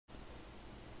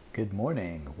Good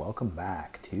morning. Welcome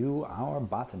back to our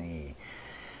botany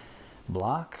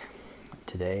block.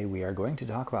 Today we are going to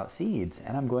talk about seeds,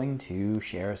 and I'm going to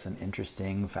share some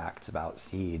interesting facts about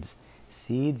seeds.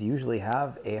 Seeds usually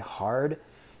have a hard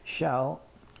shell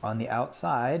on the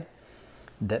outside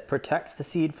that protects the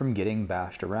seed from getting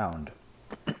bashed around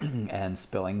and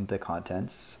spilling the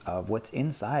contents of what's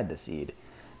inside the seed.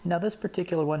 Now this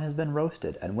particular one has been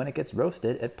roasted, and when it gets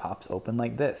roasted, it pops open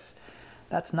like this.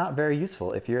 That's not very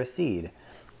useful if you're a seed.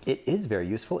 It is very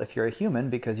useful if you're a human,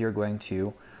 because you're going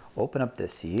to open up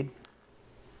this seed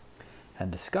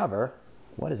and discover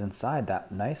what is inside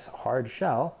that nice hard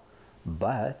shell,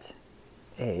 but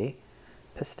a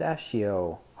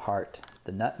pistachio heart,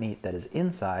 the nut meat that is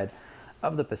inside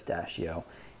of the pistachio.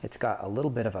 It's got a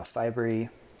little bit of a fibery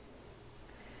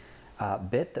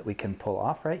bit that we can pull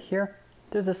off right here.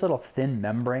 There's this little thin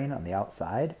membrane on the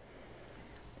outside,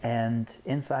 and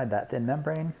inside that thin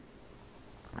membrane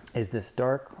is this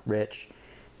dark, rich,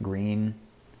 green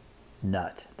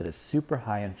nut that is super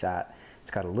high in fat.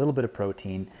 It's got a little bit of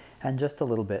protein and just a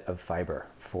little bit of fiber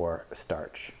for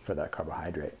starch, for that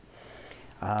carbohydrate.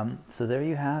 So there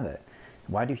you have it.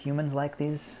 Why do humans like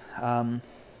these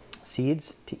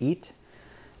seeds to eat?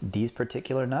 These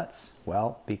particular nuts?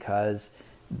 Well, because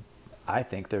I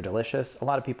think they're delicious. A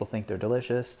lot of people think they're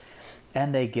delicious,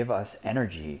 and they give us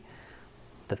energy.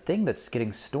 The thing that's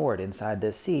getting stored inside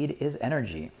this seed is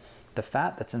energy. The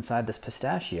fat that's inside this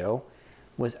pistachio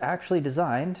was actually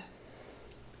designed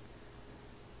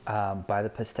by the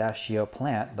pistachio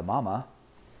plant, the mama,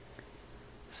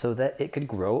 so that it could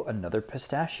grow another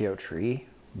pistachio tree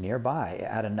nearby.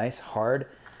 It had a nice hard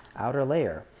outer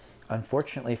layer.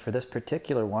 Unfortunately for this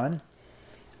particular one,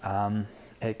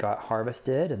 it got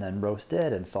harvested and then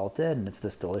roasted and salted, and it's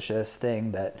this delicious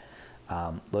thing that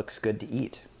looks good to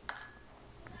eat.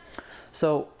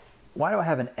 So why do I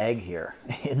have an egg here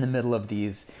in the middle of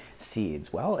these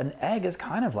seeds? Well, an egg is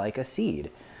kind of like a seed.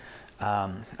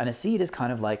 And a seed is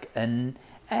kind of like an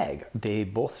egg. They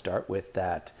both start with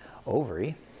that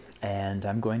ovary. And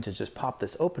I'm going to just pop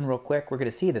this open real quick. We're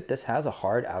going to see that this has a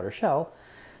hard outer shell,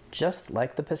 just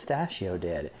like the pistachio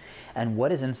did. And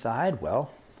what is inside?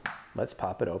 Well, let's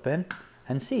pop it open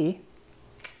and see.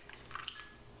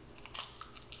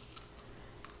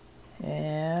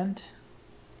 And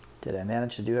did I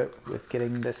manage to do it with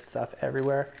getting this stuff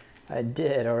everywhere? I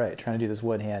did. All right, trying to do this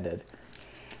one-handed.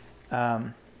 Oh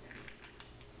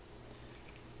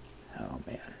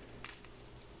man.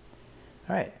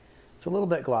 All right, it's a little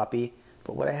bit gloppy,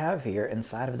 but what I have here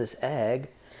inside of this egg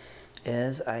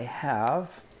is I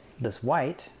have this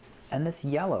white and this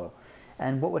yellow.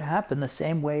 And what would happen the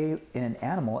same way in an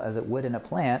animal as it would in a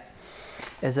plant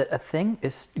is that a thing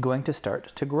is going to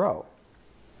start to grow.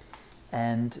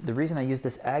 And the reason I use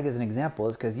this egg as an example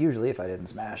is because usually if I didn't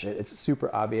smash it, it's super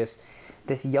obvious.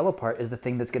 This yellow part is the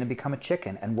thing that's going to become a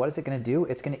chicken. And what is it going to do?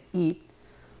 It's going to eat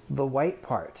the white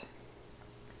part.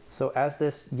 So as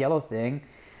this yellow thing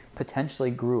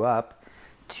potentially grew up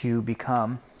to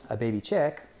become a baby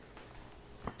chick,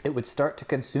 it would start to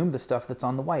consume the stuff that's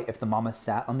on the white. If the mama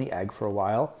sat on the egg for a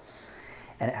while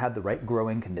and it had the right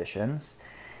growing conditions,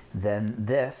 then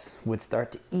this would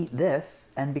start to eat this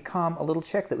and become a little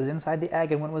chick that was inside the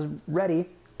egg. And when it was ready,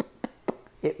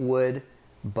 it would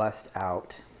bust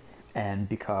out and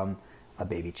become a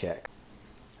baby chick.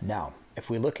 Now, if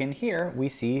we look in here, we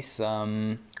see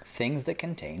some things that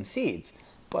contain seeds,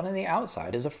 but on the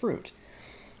outside is a fruit.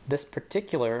 This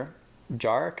particular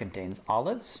jar contains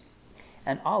olives.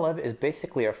 An olive is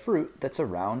basically a fruit that's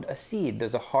around a seed.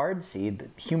 There's a hard seed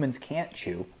that humans can't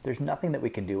chew. There's nothing that we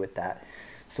can do with that.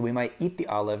 So we might eat the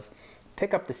olive,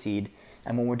 pick up the seed,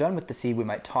 and when we're done with the seed, we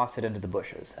might toss it into the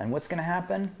bushes. And what's going to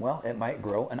happen? Well, it might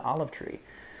grow an olive tree.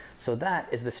 So that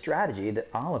is the strategy that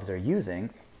olives are using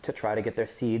to try to get their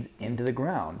seeds into the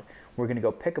ground. We're going to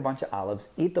go pick a bunch of olives,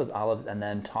 eat those olives, and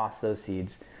then toss those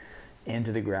seeds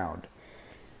into the ground.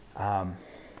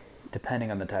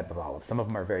 Depending on the type of olive. Some of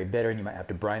them are very bitter, and you might have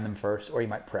to brine them first, or you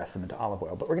might press them into olive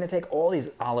oil. But we're going to take all these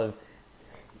olive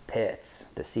pits,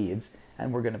 the seeds,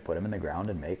 and we're going to put them in the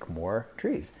ground and make more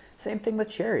trees. Same thing with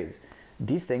cherries.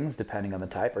 These things, depending on the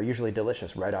type, are usually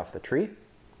delicious right off the tree.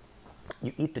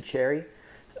 You eat the cherry.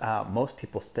 Most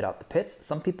people spit out the pits.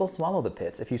 Some people swallow the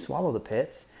pits. If you swallow the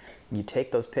pits, you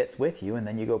take those pits with you and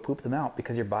then you go poop them out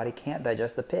because your body can't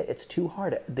digest the pit. It's too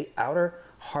hard. The outer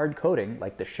hard coating,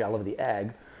 like the shell of the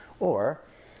egg, or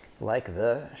like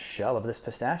the shell of this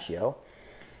pistachio,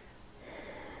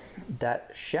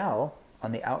 that shell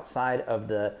on the outside of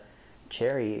the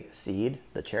cherry seed,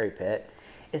 the cherry pit,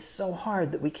 is so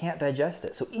hard that we can't digest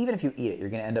it. So even if you eat it, you're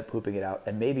going to end up pooping it out,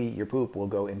 and maybe your poop will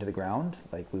go into the ground,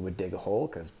 like we would dig a hole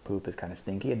because poop is kind of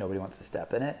stinky and nobody wants to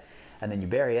step in it, and then you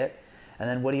bury it, and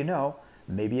then what do you know?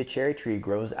 Maybe a cherry tree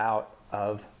grows out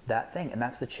of that thing, and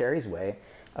that's the cherry's way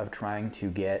of trying to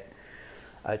get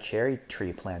a cherry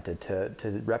tree planted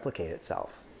to replicate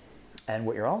itself. And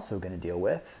what you're also going to deal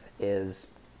with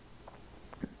is,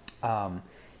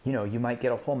 you know, you might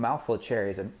get a whole mouthful of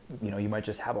cherries, and you know, you might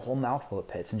just have a whole mouthful of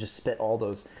pits and just spit all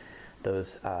those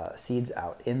seeds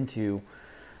out into.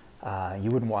 You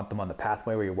wouldn't want them on the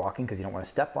pathway where you're walking because you don't want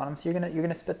to step on them. So you're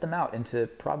gonna spit them out into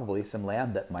probably some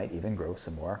land that might even grow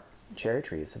some more cherry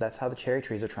trees. So that's how the cherry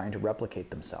trees are trying to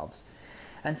replicate themselves.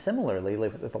 And similarly,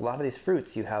 with a lot of these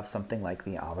fruits, you have something like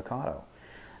the avocado.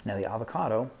 Now the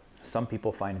avocado, some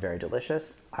people find very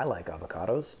delicious. I like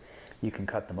avocados. You can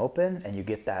cut them open and you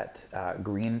get that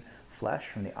green flesh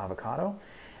from the avocado.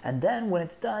 And then when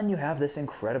it's done, you have this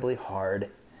incredibly hard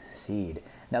seed.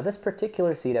 Now this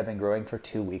particular seed I've been growing for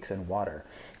 2 weeks in water.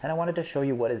 And I wanted to show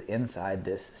you what is inside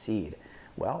this seed.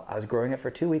 Well, I was growing it for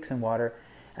 2 weeks in water,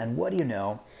 and what do you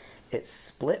know? It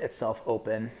split itself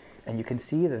open, and you can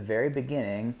see the very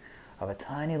beginning of a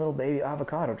tiny little baby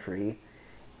avocado tree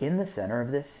in the center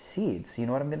of this seed. So you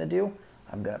know what I'm gonna do?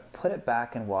 I'm gonna put it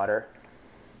back in water.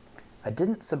 I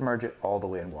didn't submerge it all the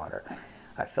way in water.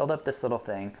 I filled up this little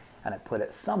thing and I put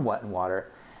it somewhat in water,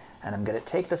 and I'm gonna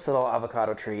take this little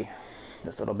avocado tree,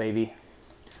 this little baby,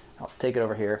 I'll take it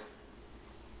over here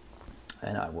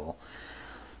and I will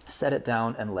set it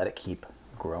down and let it keep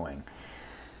growing.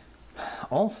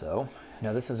 Also,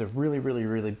 now this is a really, really,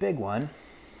 really big one.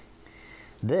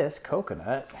 This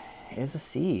coconut is a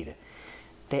seed.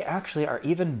 They actually are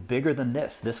even bigger than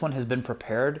this. This one has been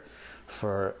prepared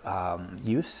for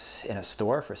use in a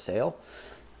store for sale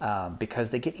because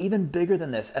they get even bigger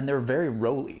than this, and they're very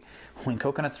roly. When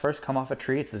coconuts first come off a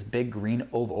tree, it's this big green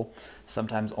oval,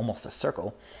 sometimes almost a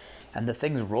circle, and the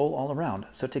things roll all around.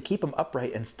 So to keep them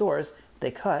upright in stores,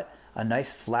 they cut a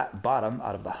nice flat bottom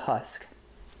out of the husk,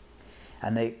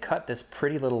 and they cut this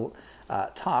pretty little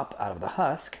top out of the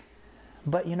husk.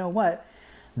 But you know what?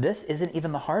 This isn't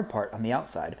even the hard part on the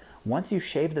outside. Once you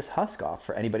shave this husk off,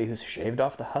 for anybody who's shaved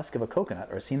off the husk of a coconut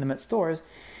or seen them at stores,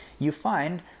 you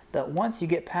find that once you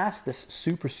get past this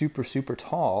super, super, super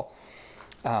tall,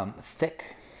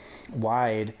 thick,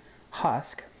 wide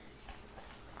husk,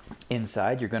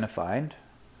 inside you're going to find,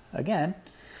 again,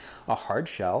 a hard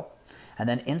shell. And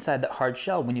then inside that hard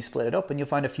shell, when you split it open, you'll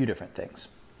find a few different things.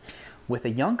 With a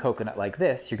young coconut like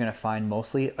this, you're going to find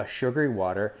mostly a sugary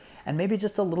water and maybe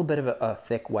just a little bit of a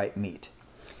thick white meat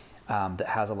that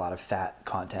has a lot of fat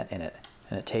content in it.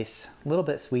 And it tastes a little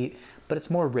bit sweet, but it's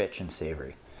more rich and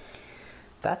savory.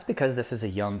 That's because this is a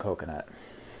young coconut.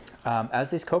 As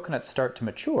these coconuts start to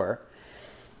mature,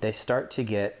 they start to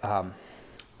get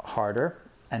harder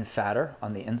and fatter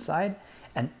on the inside,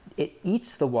 and it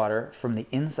eats the water from the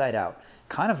inside out.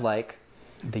 Kind of like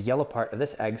the yellow part of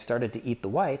this egg started to eat the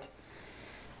white.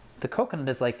 The coconut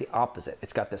is like the opposite.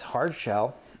 It's got this hard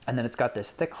shell, and then it's got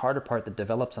this thick, harder part that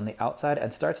develops on the outside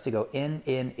and starts to go in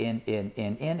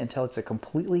until it's a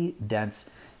completely dense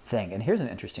thing. And here's an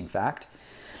interesting fact.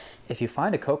 If you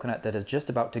find a coconut that is just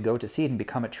about to go to seed and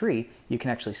become a tree, you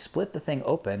can actually split the thing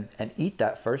open and eat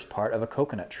that first part of a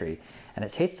coconut tree. And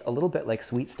it tastes a little bit like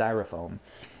sweet styrofoam.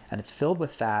 And it's filled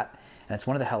with fat, and it's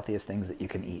one of the healthiest things that you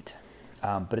can eat.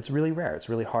 But it's really rare. It's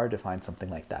really hard to find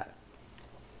something like that.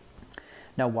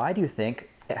 Now, why do you think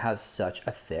it has such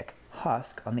a thick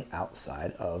husk on the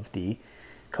outside of the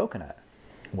coconut?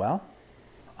 Well,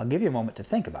 I'll give you a moment to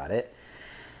think about it.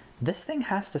 This thing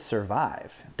has to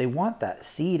survive. They want that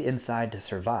seed inside to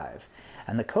survive.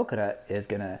 And the coconut is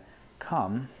going to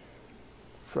come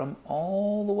from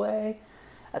all the way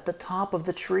at the top of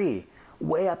the tree,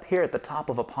 way up here at the top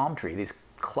of a palm tree. These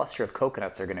cluster of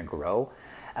coconuts are going to grow.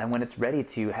 And when it's ready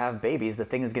to have babies, the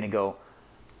thing is going to go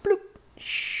bloop,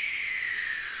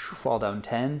 fall down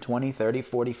 10, 20, 30,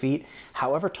 40 feet.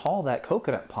 However tall that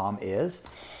coconut palm is,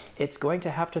 it's going to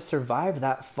have to survive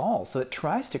that fall. So it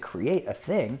tries to create a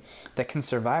thing that can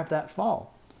survive that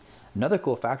fall. Another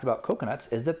cool fact about coconuts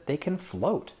is that they can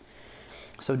float.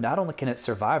 So not only can it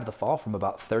survive the fall from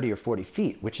about 30 or 40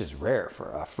 feet, which is rare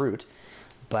for a fruit,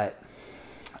 but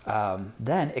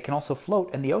then it can also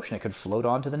float in the ocean. It could float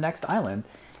on to the next island.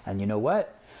 And you know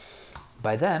what?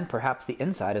 By then, perhaps the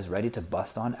inside is ready to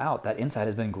bust on out. That inside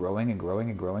has been growing and growing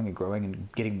and growing and growing and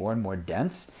getting more and more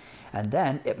dense. And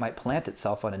then it might plant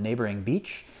itself on a neighboring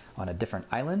beach, on a different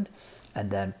island,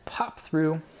 and then pop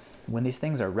through. When these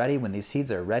things are ready, when these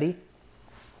seeds are ready,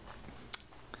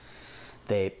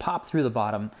 they pop through the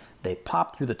bottom, they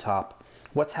pop through the top,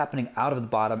 What's happening out of the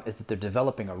bottom is that they're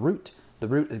developing a root. The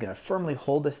root is going to firmly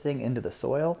hold this thing into the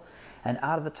soil, and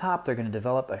out of the top they're going to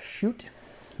develop a shoot.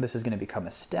 This is going to become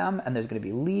a stem, and there's going to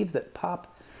be leaves that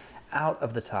pop out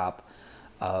of the top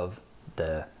of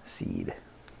the seed.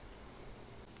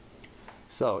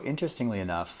 So interestingly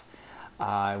enough,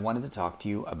 I wanted to talk to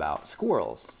you about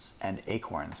squirrels and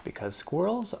acorns, because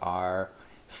squirrels are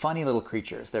funny little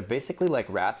creatures. They're basically like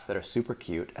rats that are super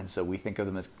cute, and so we think of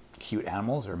them as cute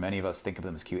animals, or many of us think of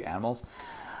them as cute animals.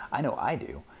 I know I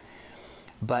do.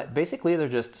 But basically they're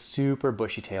just super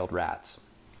bushy-tailed rats.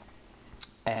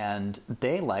 And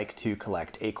they like to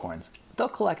collect acorns. They'll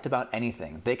collect about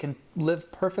anything. They can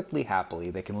live perfectly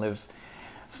happily. They can live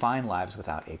fine lives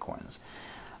without acorns.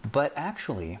 But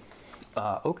actually,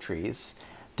 oak trees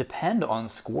depend on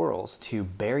squirrels to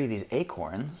bury these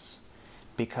acorns,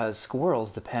 because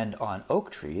squirrels depend on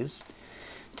oak trees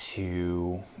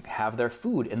to have their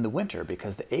food in the winter,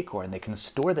 because the acorn, they can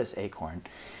store this acorn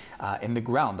in the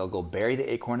ground. They'll go bury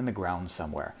the acorn in the ground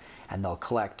somewhere, and they'll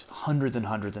collect hundreds and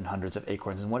hundreds and hundreds of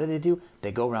acorns. And what do?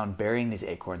 They go around burying these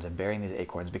acorns and burying these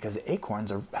acorns, because the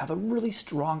acorns have a really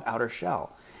strong outer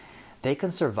shell. They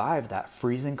can survive that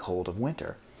freezing cold of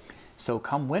winter. So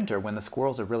come winter, when the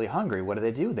squirrels are really hungry, what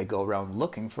do? They go around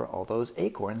looking for all those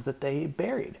acorns that they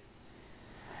buried.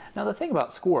 Now the thing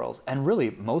about squirrels, and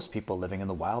really most people living in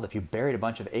the wild, if you buried a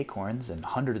bunch of acorns in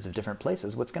hundreds of different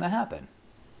places, what's going to happen?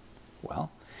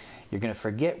 Well, you're going to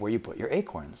forget where you put your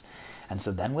acorns. And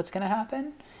so then what's going to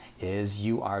happen is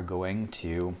you are going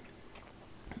to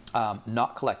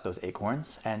not collect those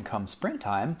acorns, and come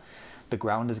springtime, the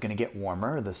ground is going to get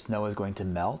warmer, the snow is going to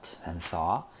melt and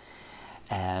thaw,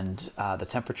 and the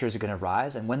temperatures are going to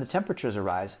rise. And when the temperatures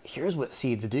rise, here's what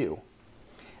seeds do.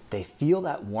 They feel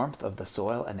that warmth of the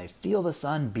soil, and they feel the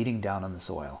sun beating down on the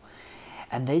soil.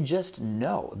 And they just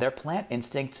know, their plant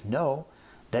instincts know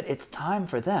that it's time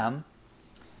for them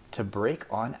to break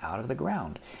on out of the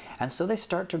ground. And so they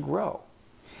start to grow.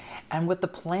 And what the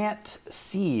plant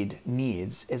seed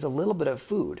needs is a little bit of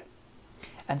food.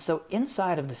 And so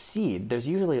inside of the seed, there's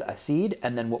usually a seed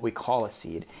and then what we call a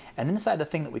seed. And inside the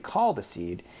thing that we call the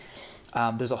seed,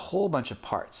 there's a whole bunch of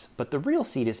parts. But the real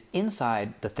seed is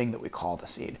inside the thing that we call the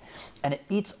seed. And it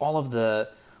eats all of the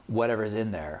whatever's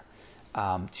in there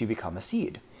to become a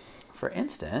seed. For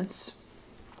instance,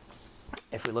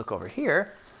 if we look over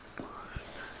here,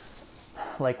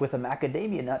 like with a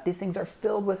macadamia nut, these things are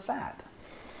filled with fat.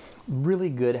 Really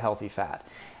good, healthy fat.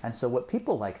 And so what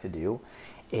people like to do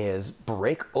is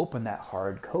break open that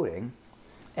hard coating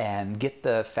and get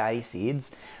the fatty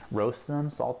seeds, roast them,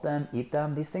 salt them, eat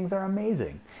them. These things are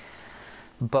amazing.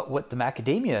 But what the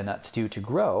macadamia nuts do to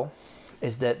grow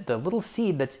is that the little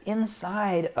seed that's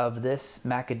inside of this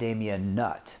macadamia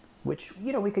nut, which,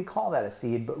 we could call that a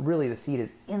seed, but really the seed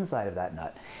is inside of that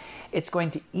nut. It's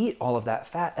going to eat all of that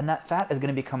fat, and that fat is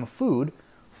going to become food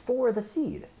for the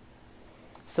seed.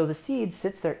 So the seed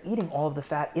sits there eating all of the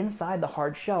fat inside the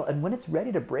hard shell, and when it's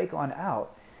ready to break on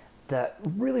out, that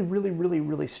really, really, really,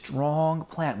 really strong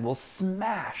plant will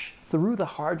smash through the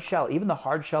hard shell, even the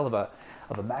hard shell of a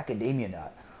macadamia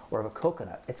nut or of a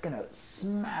coconut. It's going to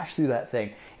smash through that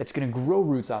thing. It's going to grow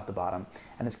roots out the bottom,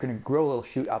 and it's going to grow a little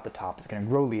shoot out the top. It's going to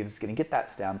grow leaves. It's going to get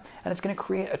that stem, and it's going to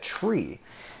create a tree.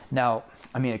 Now,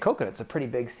 a coconut's a pretty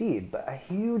big seed, but a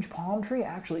huge palm tree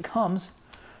actually comes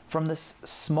from this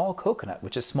small coconut,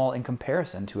 which is small in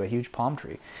comparison to a huge palm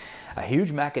tree. A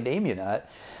huge macadamia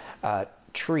nut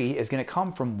tree is going to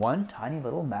come from one tiny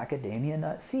little macadamia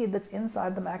nut seed that's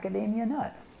inside the macadamia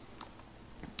nut.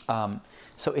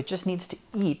 So it just needs to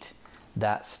eat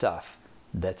that stuff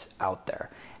that's out there.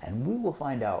 And we will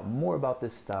find out more about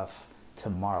this stuff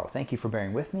tomorrow. Thank you for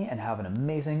bearing with me, and have an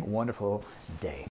amazing, wonderful day.